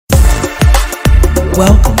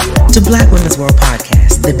Welcome to Black Women's World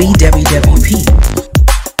Podcast, the BWWP.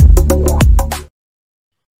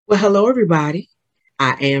 Well, hello, everybody.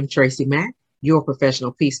 I am Tracy Mack, your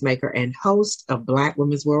professional peacemaker and host of Black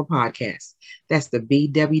Women's World Podcast. That's the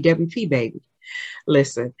BWWP, baby.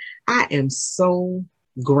 Listen, I am so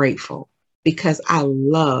grateful because I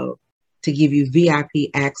love to give you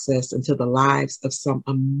VIP access into the lives of some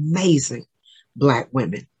amazing Black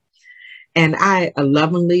women. And I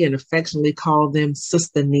lovingly and affectionately call them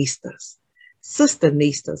Sisternistas.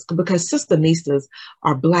 Sisternistas, because Sisternistas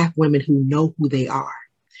are Black women who know who they are.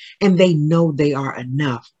 And they know they are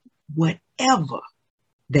enough, whatever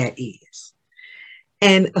that is.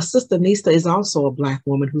 And a Sisternista is also a Black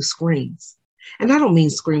woman who screams. And I don't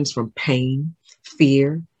mean screams from pain,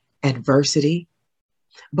 fear, adversity,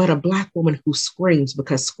 but a Black woman who screams,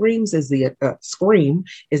 because scream is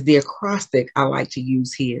the acrostic I like to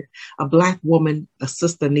use here. A Black woman, a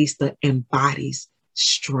Sisternista, embodies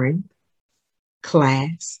strength,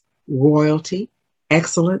 class, royalty,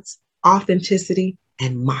 excellence, authenticity,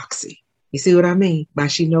 and moxie. You see what I mean by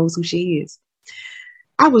she knows who she is?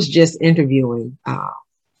 I was just interviewing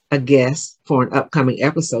a guest for an upcoming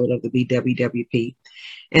episode of the BWWP.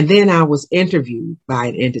 And then I was interviewed by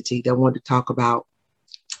an entity that wanted to talk about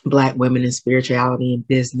Black women in spirituality and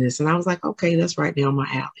business. And I was like, okay, that's right down my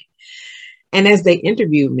alley. And as they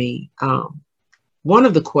interviewed me, one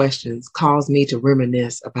of the questions caused me to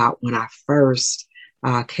reminisce about when I first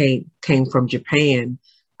came from Japan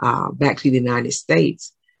back to the United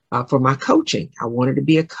States for my coaching. I wanted to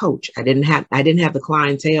be a coach. I didn't have the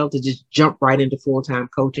clientele to just jump right into full-time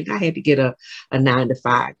coaching. I had to get a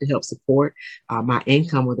 9-to-5 to help support my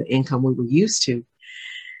income or the income we were used to.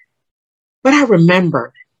 But I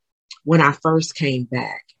remember when I first came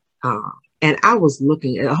back, and I was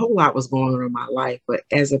looking at a whole lot was going on in my life, but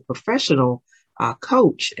as a professional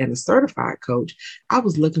coach and a certified coach, I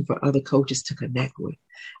was looking for other coaches to connect with.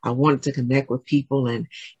 I wanted to connect with people, and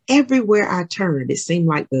everywhere I turned, it seemed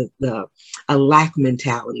like a lack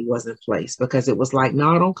mentality was in place, because it was like,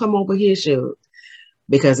 no, don't come over here, Shug,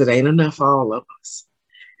 because it ain't enough for all of us.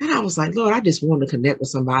 And I was like, Lord, I just want to connect with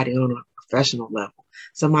somebody on a professional level,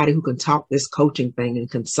 somebody who can talk this coaching thing and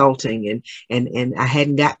consulting. And I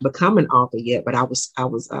hadn't become an author yet, but I was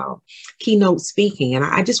keynote speaking, and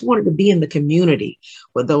I just wanted to be in the community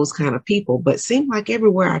with those kind of people. But it seemed like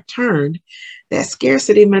everywhere I turned, that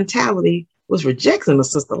scarcity mentality was rejecting the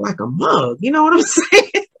sister like a mug. You know what I'm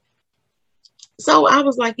saying? So I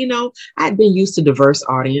was like, I'd been used to diverse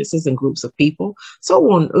audiences and groups of people.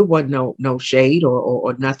 So it wasn't no shade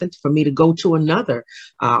or nothing for me to go to another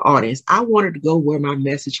audience. I wanted to go where my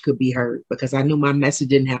message could be heard, because I knew my message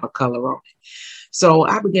didn't have a color on it. So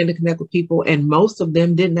I began to connect with people, and most of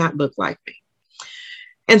them did not look like me.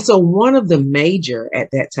 And so one of the major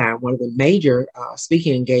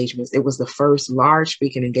speaking engagements, it was the first large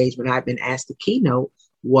speaking engagement I'd been asked to keynote,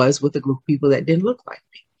 was with a group of people that didn't look like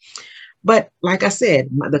me. But like I said,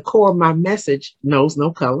 the core of my message knows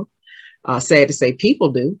no color. Sad to say,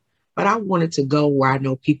 people do. But I wanted to go where I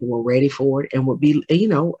know people were ready for it and would be,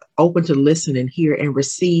 open to listen and hear and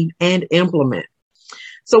receive and implement.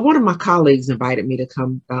 So one of my colleagues invited me to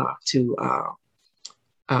come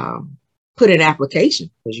put an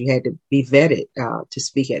application, because you had to be vetted to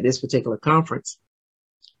speak at this particular conference.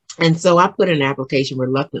 And so I put an application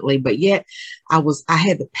reluctantly, but yet I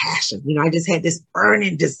had the passion, I just had this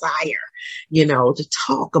burning desire, to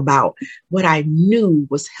talk about what I knew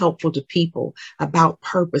was helpful to people, about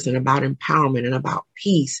purpose and about empowerment and about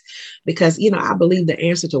peace. Because, I believe the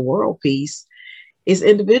answer to world peace is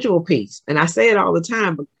individual peace. And I say it all the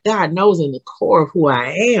time, but God knows in the core of who I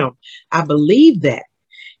am, I believe that,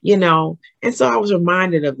 And so I was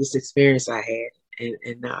reminded of this experience I had,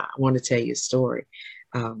 and I want to tell you a story.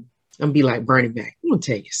 I'm gonna be like Bernie Mac. I'm gonna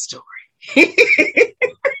tell you a story.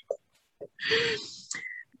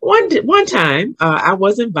 One time, I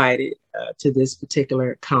was invited to this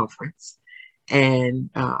particular conference, and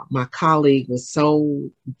my colleague was so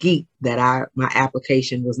geeked that my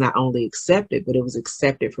application was not only accepted, but it was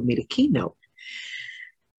accepted for me to keynote.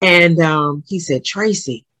 And he said,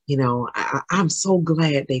 Tracy, I'm so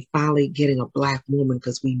glad they finally getting a Black woman,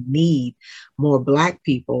 because we need more Black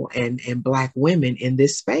people and Black women in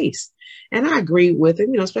this space. And I agreed with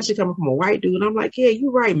him, especially coming from a white dude. I'm like, yeah,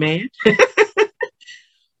 you're right, man.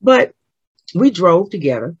 But we drove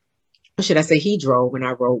together. Or should I say he drove and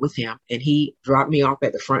I rode with him, and he dropped me off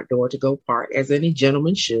at the front door to go park, as any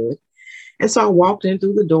gentleman should. And so I walked in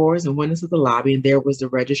through the doors and went into the lobby, and there was the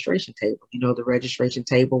registration table, the registration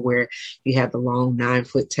table where you have the long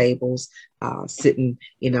 9-foot tables sitting,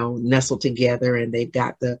 nestled together, and they've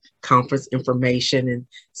got the conference information, and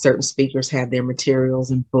certain speakers have their materials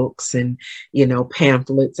and books and,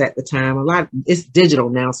 pamphlets at the time. A lot, it's digital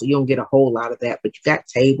now, so you don't get a whole lot of that, but you got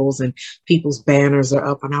tables and people's banners are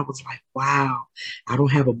up. And I was like, wow, I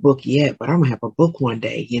don't have a book yet, but I'm gonna have a book one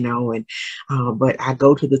day, and, but I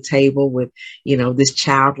go to the table with, this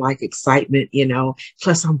childlike excitement,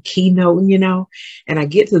 plus I'm keynoting, and I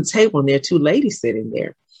get to the table and there are two ladies sitting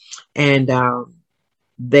there. And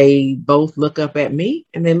they both look up at me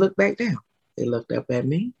and they look back down. They looked up at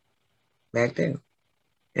me, back down.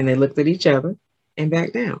 And they looked at each other and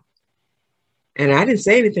back down. And I didn't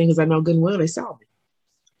say anything because I know good and well they saw me.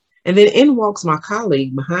 And then in walks my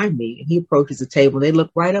colleague behind me, and he approaches the table. They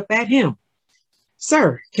look right up at him.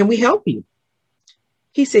 Sir, can we help you?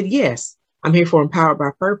 He said, yes, I'm here for Empowered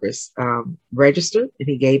by Purpose. Registered, and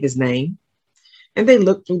he gave his name. And they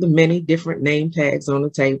looked through the many different name tags on the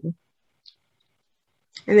table.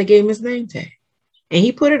 And they gave him his name tag. And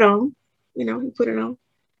he put it on, he put it on.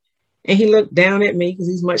 And he looked down at me because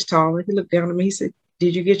he's much taller. He looked down at me. He said,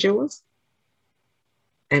 did you get yours?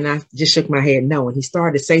 And I just shook my head no. And he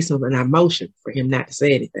started to say something, and I motioned for him not to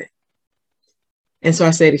say anything. And so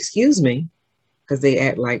I said, excuse me, because they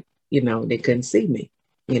act like, they couldn't see me.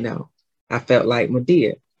 I felt like,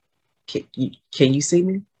 Madea, can you see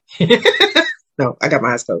me? No, I got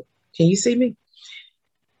my eyes closed. Can you see me?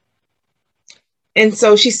 And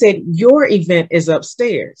so she said, your event is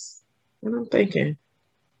upstairs. And I'm thinking,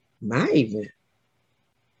 my event?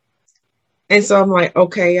 And so I'm like,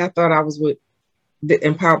 okay, I thought I was with the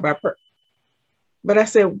Empowered by Purpose. But I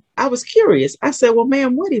said, I was curious. I said, well,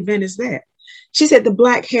 ma'am, what event is that? She said, the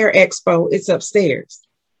Black Hair Expo, it's upstairs.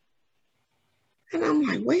 And I'm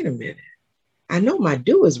like, wait a minute. I know my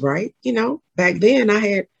do is right. Back then I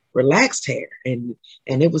had relaxed hair and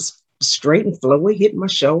it was straight and flowy, hitting my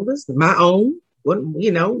shoulders, my own.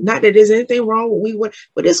 Not that there's anything wrong with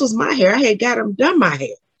but this was my hair. I had done my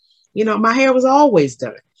hair. My hair was always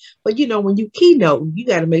done. But when you keynote, you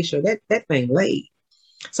got to make sure that thing laid.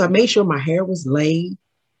 So I made sure my hair was laid.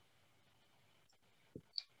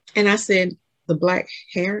 And I said, the Black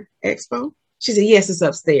Hair Expo? She said, yes, it's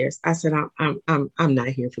upstairs. I said, I'm not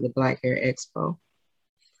here for the Black Hair Expo.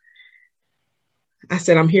 I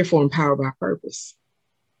said, I'm here for Empowered by Purpose.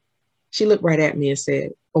 She looked right at me and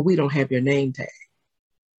said, oh, we don't have your name tag.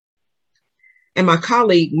 And my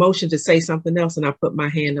colleague motioned to say something else, and I put my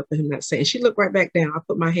hand up for him not saying. She looked right back down. I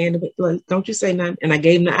put my hand up, like, don't you say nothing. And I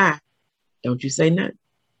gave him the eye. Don't you say nothing.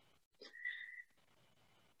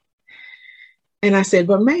 And I said,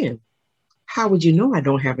 but ma'am, how would you know I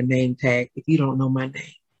don't have a name tag if you don't know my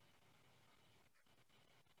name?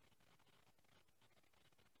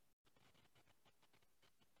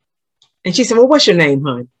 And she said, well, what's your name,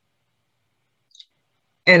 hon?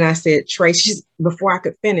 And I said, Tracy. Before I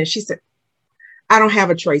could finish, she said, I don't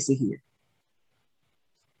have a Tracy here.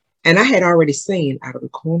 And I had already seen out of the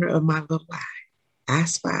corner of my little eye, I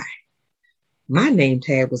spy. My name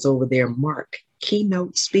tag was over there marked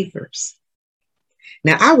keynote speakers.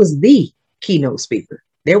 Now, I was the keynote speaker.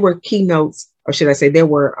 There were keynotes, or should I say, there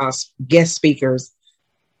were guest speakers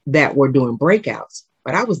that were doing breakouts,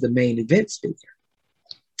 but I was the main event speaker.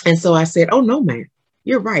 And so I said, oh, no, ma'am,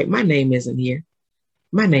 you're right. My name isn't here.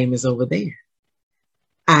 My name is over there.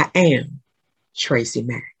 I am Tracy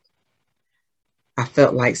Mack. I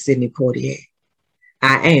felt like Sidney Poitier.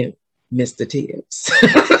 I am Mr. Tibbs.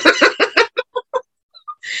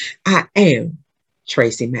 I am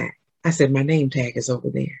Tracy Mack. I said, my name tag is over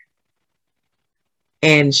there.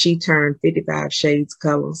 And she turned 55 shades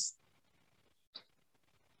colors.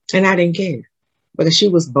 And I didn't care because she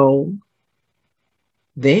was bold.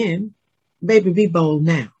 Then, baby, be bold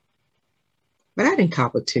now. But I didn't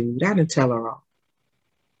cop a toot. I didn't tell her off.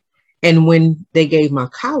 And when they gave my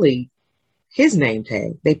colleague his name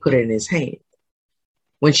tag, they put it in his hand.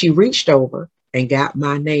 When she reached over and got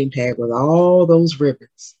my name tag with all those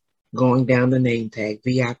ribbons going down the name tag,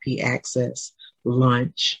 VIP access,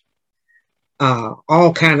 lunch,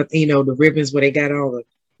 all kind of, the ribbons where they got all the,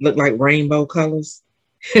 look like rainbow colors.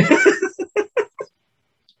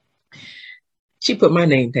 She put my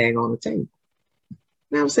name tag on the table.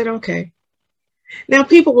 And I said, okay. Now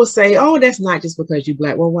people will say, oh, that's not just because you're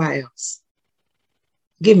Black. Well, why else?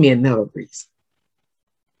 Give me another reason.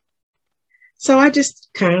 So I just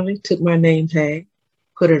kindly took my name tag,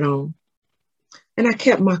 put it on, and I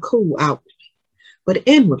kept my cool outwardly. But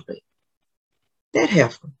inwardly, that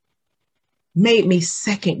heifer made me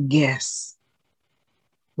second guess,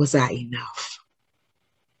 was I enough?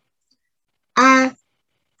 I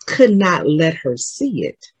could not let her see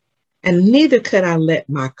it And neither could I let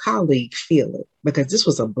my colleague feel it because this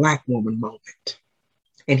was a Black woman moment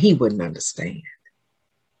and he wouldn't understand.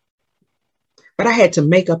 But I had to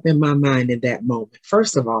make up in my mind in that moment.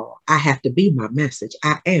 First of all, I have to be my message.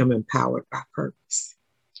 I am empowered by purpose.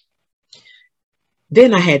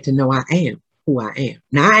 Then I had to know I am who I am.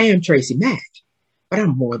 Now I am Tracy Mack, but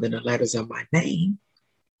I'm more than the letters of my name.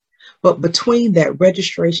 But between that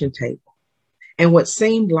registration table and what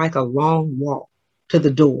seemed like a long walk to the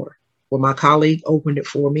door where my colleague opened it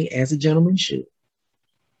for me as a gentleman should,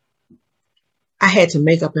 I had to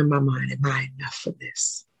make up in my mind, am I enough for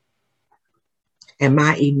this? Am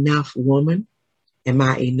I enough woman? Am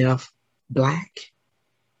I enough Black?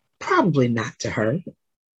 Probably not to her.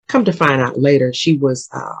 Come to find out later, she was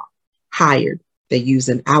hired. They used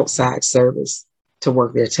an outside service to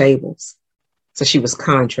work their tables. So she was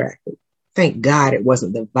contracted. Thank God it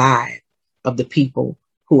wasn't the vibe of the people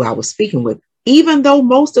who I was speaking with, even though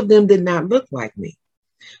most of them did not look like me.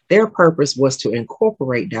 Their purpose was to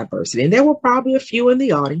incorporate diversity. And there were probably a few in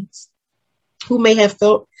the audience who may have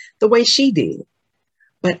felt the way she did.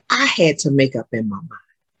 But I had to make up in my mind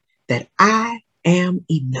that I am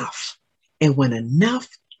enough. And when enough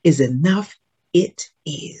is enough, it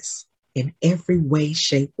is in every way,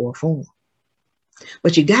 shape, or form.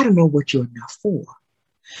 But you got to know what you're enough for,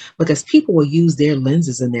 because people will use their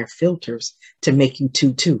lenses and their filters to make you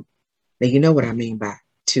too. Now, you know what I mean by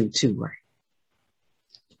too, right?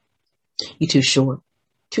 You're too short,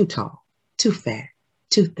 too tall, too fat,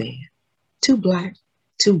 too thin, too Black,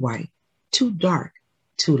 too white, too dark,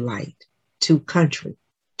 too light, too country,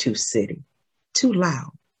 too city, too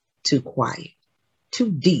loud, too quiet,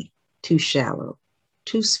 too deep, too shallow,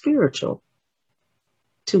 too spiritual,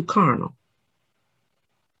 too carnal.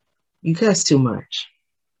 You cuss too much.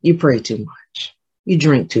 You pray too much. You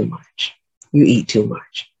drink too much. You eat too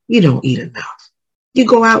much. You don't eat enough. You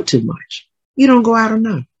go out too much. You don't go out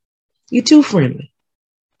enough. You're too friendly.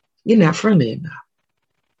 You're not friendly enough.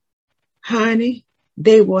 Honey,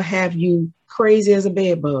 they will have you crazy as a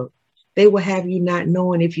bed bug. They will have you not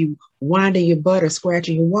knowing if you winding your butt or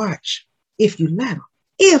scratching your watch. If you let them.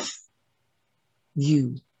 If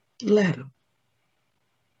you let them.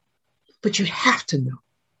 But you have to know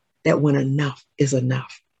that when enough is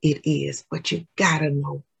enough, it is. But you gotta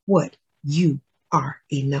know what you are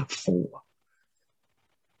enough for.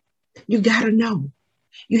 You gotta know.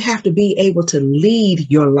 You have to be able to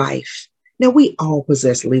lead your life. Now, we all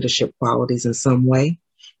possess leadership qualities in some way.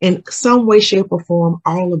 In some way, shape, or form,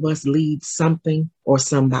 all of us lead something or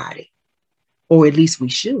somebody, or at least we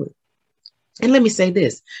should. And let me say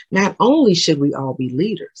this, not only should we all be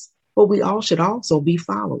leaders, but we all should also be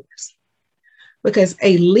followers. Because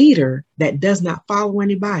a leader that does not follow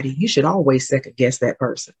anybody, you should always second guess that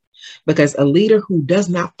person. Because a leader who does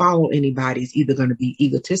not follow anybody is either going to be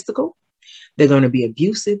egotistical, they're going to be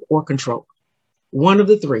abusive or controlling. One of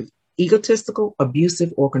the three, egotistical,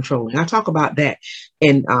 abusive, or controlling. I talk about that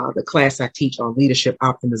in the class I teach on leadership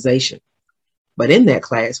optimization. But in that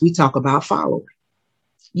class, we talk about following.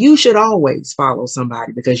 You should always follow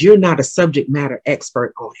somebody because you're not a subject matter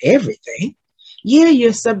expert on everything. Yeah,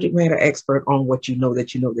 you're a subject matter expert on what you know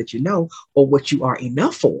that you know that you know, or what you are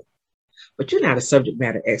enough for. But you're not a subject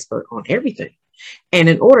matter expert on everything. And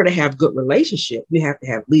in order to have good relationship, you have to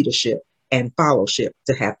have leadership and fellowship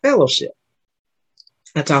to have fellowship.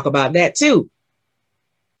 I talk about that too.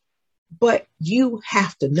 But you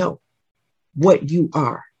have to know what you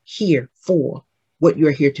are here for, what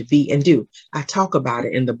you're here to be and do. I talk about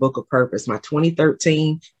it in the Book of Purpose, my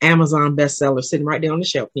 2013 Amazon bestseller, sitting right there on the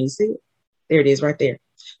shelf. Can you see it? There it is right there.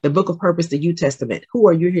 The Book of Purpose, the New Testament. Who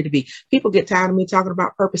are you here to be? People get tired of me talking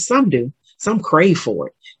about purpose. Some do. Some crave for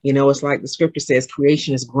it. You know, it's like the scripture says,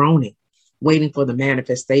 creation is groaning, waiting for the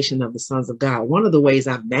manifestation of the sons of God. One of the ways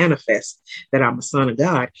I manifest that I'm a son of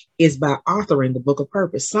God is by authoring the Book of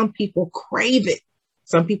Purpose. Some people crave it.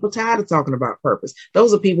 Some people tired of talking about purpose.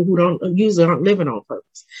 Those are people who aren't living on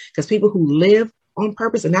purpose. Because people who live on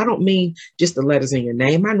purpose, and I don't mean just the letters in your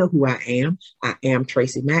name. I know who I am. I am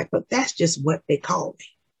Tracy Mack, but that's just what they call me.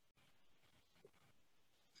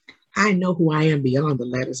 I know who I am beyond the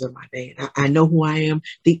letters of my name. I know who I am,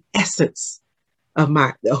 the essence of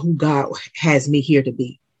who God has me here to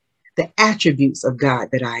be, the attributes of God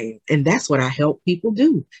that I am. And that's what I help people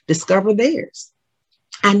do, discover theirs.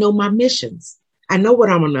 I know my missions. I know what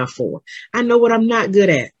I'm enough for. I know what I'm not good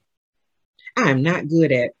at. I am not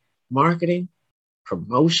good at marketing,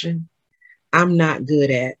 promotion. I'm not good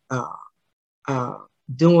at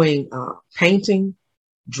doing painting,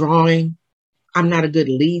 drawing. I'm not a good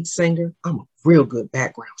lead singer. I'm a real good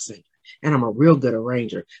background singer, and I'm a real good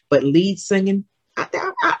arranger. But lead singing,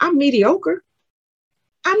 I'm mediocre.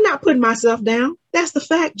 I'm not putting myself down. That's the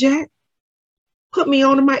fact, Jack. Put me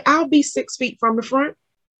on the mic. I'll be 6 feet from the front.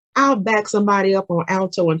 I'll back somebody up on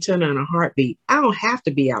alto and tenor in a heartbeat. I don't have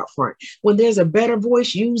to be out front. When there's a better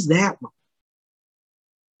voice, use that one.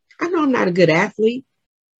 I know I'm not a good athlete.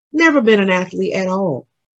 Never been an athlete at all.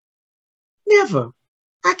 Never.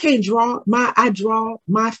 I can't I draw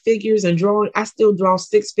my figures and drawing. I still draw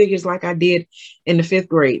 6 figures like I did in the 5th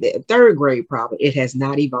grade, the 3rd grade probably. It has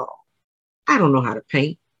not evolved. I don't know how to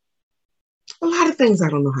paint. A lot of things I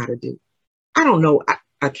don't know how to do. I don't know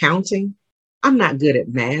accounting. I'm not good at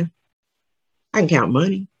math. I can count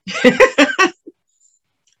money.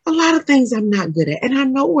 A lot of things I'm not good at. And I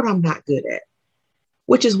know what I'm not good at,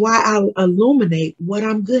 which is why I illuminate what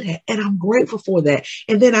I'm good at. And I'm grateful for that.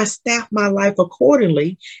 And then I staff my life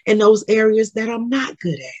accordingly in those areas that I'm not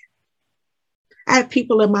good at. I have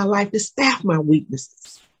people in my life that staff my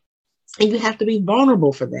weaknesses. And you have to be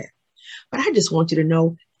vulnerable for that. But I just want you to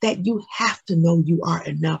know that you have to know you are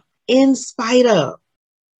enough in spite of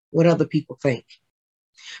what other people think.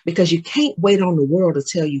 Because you can't wait on the world to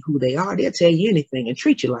tell you who they are. They'll tell you anything and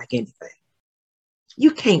treat you like anything.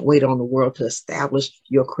 You can't wait on the world to establish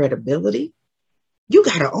your credibility. You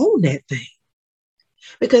got to own that thing.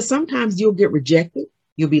 Because sometimes you'll get rejected.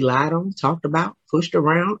 You'll be lied on, talked about, pushed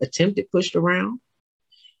around, attempted, pushed around.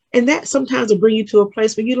 And that sometimes will bring you to a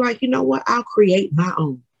place where you're like, you know what? I'll create my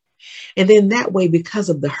own. And then that way, because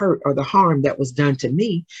of the hurt or the harm that was done to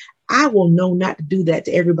me, I will know not to do that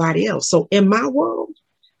to everybody else. So in my world,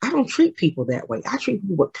 I don't treat people that way. I treat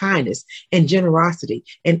people with kindness and generosity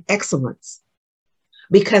and excellence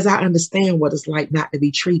because I understand what it's like not to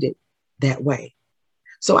be treated that way.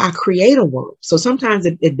 So I create a world. So sometimes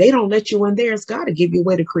if they don't let you in there, it's got to give you a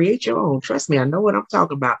way to create your own. Trust me, I know what I'm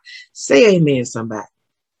talking about. Say amen, somebody.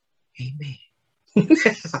 Amen.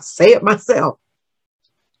 I say it myself.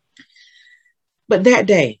 But that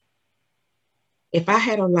day, if I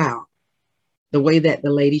had allowed the way that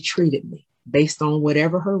the lady treated me, based on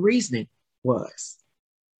whatever her reasoning was,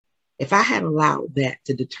 if I had allowed that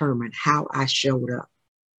to determine how I showed up,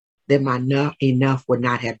 then my enough would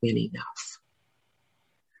not have been enough.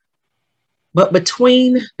 But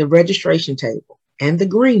between the registration table and the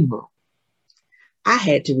green room, I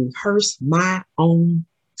had to rehearse my own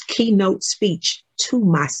keynote speech to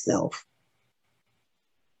myself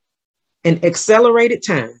in accelerated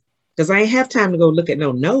time, because I ain't have time to go look at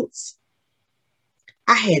no notes.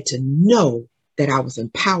 I had to know that I was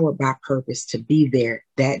empowered by purpose to be there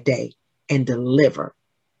that day and deliver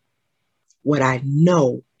what I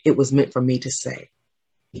know it was meant for me to say.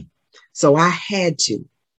 So I had to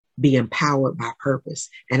be empowered by purpose,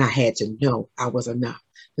 and I had to know I was enough,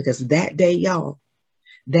 because that day, y'all,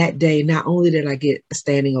 that day, not only did I get a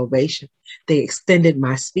standing ovation, they extended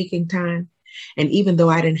my speaking time. And even though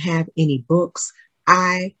I didn't have any books,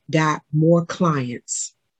 I got more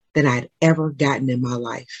clients than I'd ever gotten in my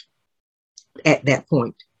life at that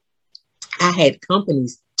point. I had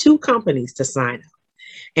two companies to sign up.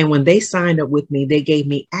 And when they signed up with me, they gave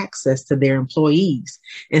me access to their employees.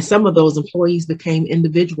 And some of those employees became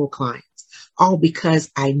individual clients, all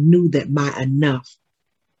because I knew that my enough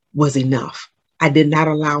was enough. I did not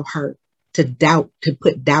allow her to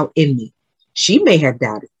put doubt in me. She may have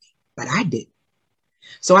doubted me, but I didn't.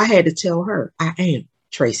 So I had to tell her, I am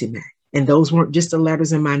Tracy Mack. And those weren't just the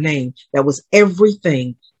letters in my name. That was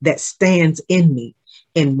everything that stands in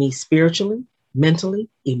me spiritually, mentally,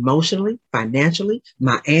 emotionally, financially,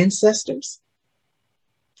 my ancestors.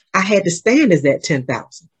 I had to stand as that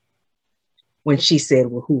 10,000 when she said,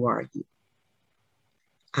 well, who are you?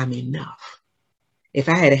 I'm enough. If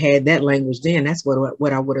I had had that language then, that's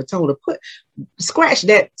what I would have told her. Scratch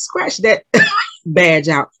that badge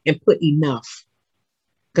out and put enough.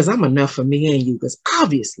 Because I'm enough for me and you. Because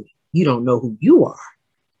obviously you don't know who you are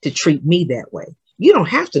to treat me that way. You don't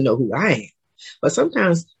have to know who I am. But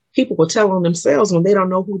sometimes people will tell on themselves when they don't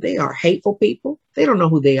know who they are. Hateful people, they don't know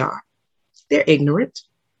who they are. They're ignorant.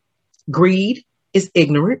 Greed is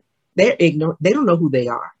ignorant. They're ignorant. They don't know who they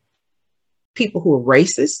are. People who are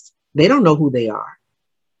racist, they don't know who they are.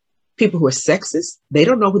 People who are sexist, they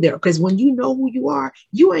don't know who they are. Because when you know who you are,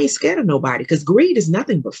 you ain't scared of nobody. Because greed is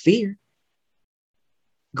nothing but fear.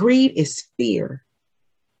 Greed is fear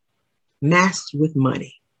masked with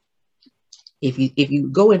money. If you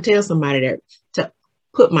go and tell somebody that, to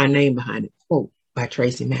put my name behind it, quote by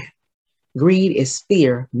Tracy Mack, greed is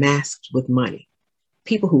fear masked with money.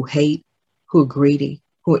 People who hate, who are greedy,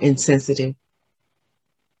 who are insensitive,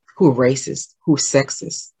 who are racist, who are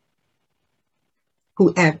sexist,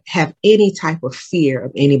 who have any type of fear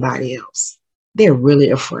of anybody else, they're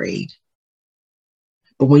really afraid.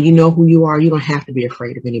 But when you know who you are, you don't have to be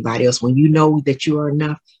afraid of anybody else. When you know that you are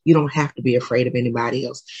enough, you don't have to be afraid of anybody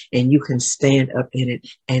else. And you can stand up in it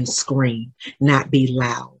and scream, not be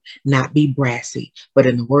loud, not be brassy. But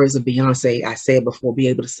in the words of Beyonce, I said before, be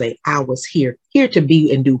able to say, I was here to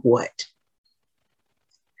be and do what?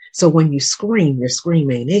 So when you scream, your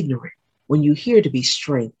scream ain't ignorant. When you hear to be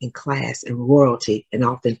strength and class and royalty and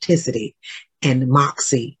authenticity and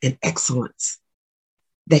moxie and excellence,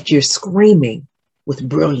 that you're screaming with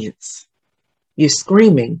brilliance. You're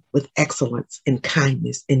screaming with excellence and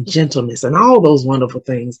kindness and gentleness and all those wonderful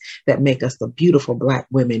things that make us the beautiful Black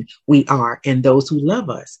women we are. And those who love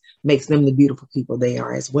us makes them the beautiful people they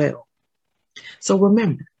are as well. So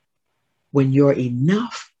remember, when your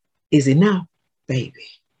enough is enough, baby,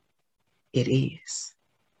 it is.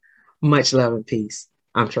 Much love and peace.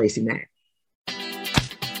 I'm Tracy Mack.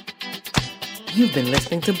 You've been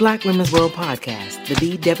listening to Black Women's World Podcast, the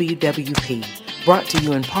BWWP, brought to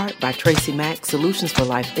you in part by Tracy Mack Solutions for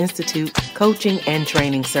Life Institute, coaching and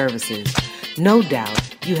training services. No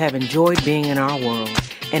doubt you have enjoyed being in our world,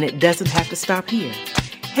 and it doesn't have to stop here.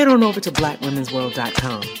 Head on over to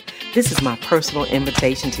blackwomensworld.com. This is my personal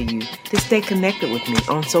invitation to you to stay connected with me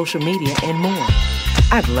on social media and more.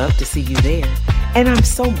 I'd love to see you there, and I'm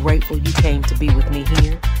so grateful you came to be with me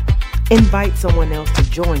here. Invite someone else to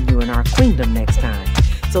join you in our queendom next time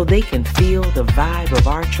so they can feel the vibe of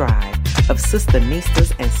our tribe of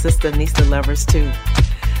Sistanistas and Sistanista lovers too.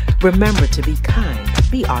 Remember to be kind,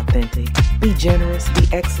 be authentic, be generous, be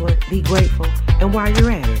excellent, be grateful, and while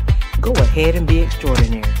you're at it, go ahead and be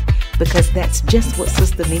extraordinary, because that's just what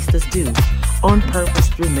Sistanistas do, on purpose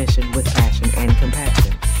through mission with passion and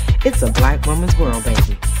compassion. It's a Black woman's world,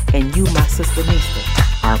 baby, and you, my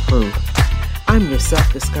Sistanista, are proof. I'm your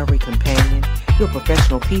self-discovery companion, your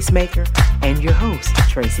professional peacemaker, and your host,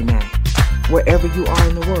 Tracy Mack. Wherever you are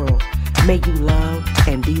in the world, may you love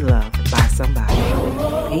and be loved by somebody.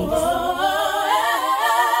 Peace.